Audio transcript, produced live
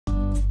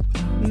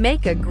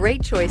Make a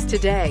great choice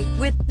today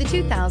with the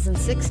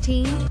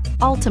 2016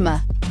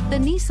 Altima. The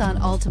Nissan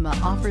Altima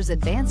offers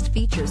advanced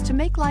features to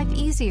make life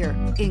easier,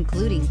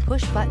 including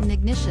push-button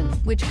ignition,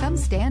 which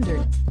comes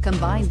standard.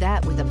 Combine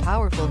that with a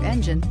powerful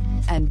engine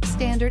and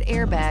standard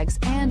airbags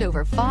and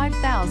over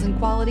 5,000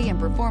 quality and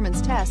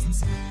performance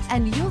tests,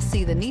 and you'll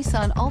see the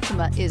Nissan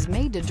Altima is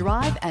made to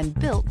drive and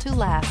built to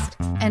last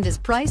and is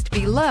priced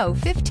below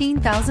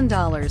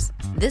 $15,000.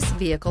 This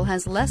vehicle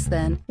has less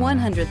than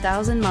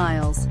 100,000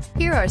 miles.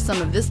 Here are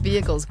some of this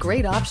vehicle's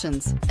great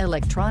options: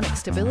 electronic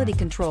stability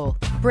control,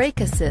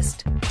 brake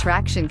assist,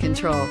 traction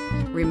control,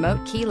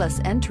 remote keyless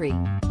entry,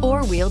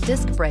 four-wheel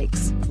disc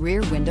brakes,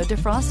 rear window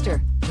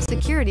defroster,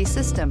 security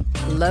system,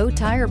 low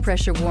tire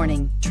pressure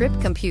warning, trip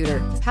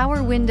computer,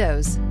 power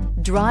windows.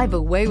 Drive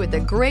away with a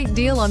great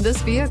deal on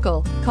this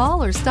vehicle.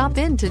 Call or stop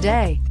in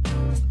today.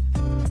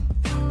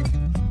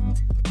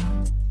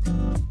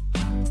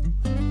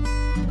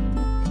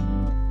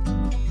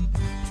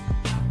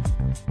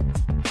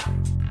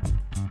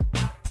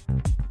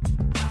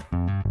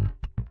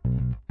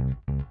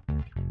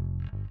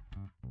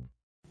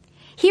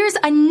 Here's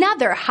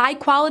another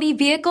high-quality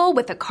vehicle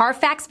with a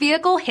Carfax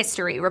Vehicle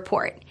History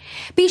Report.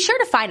 Be sure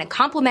to find a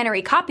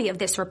complimentary copy of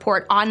this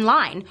report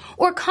online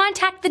or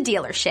contact the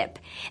dealership.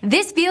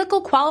 This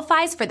vehicle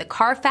qualifies for the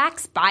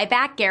Carfax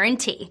Buyback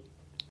Guarantee.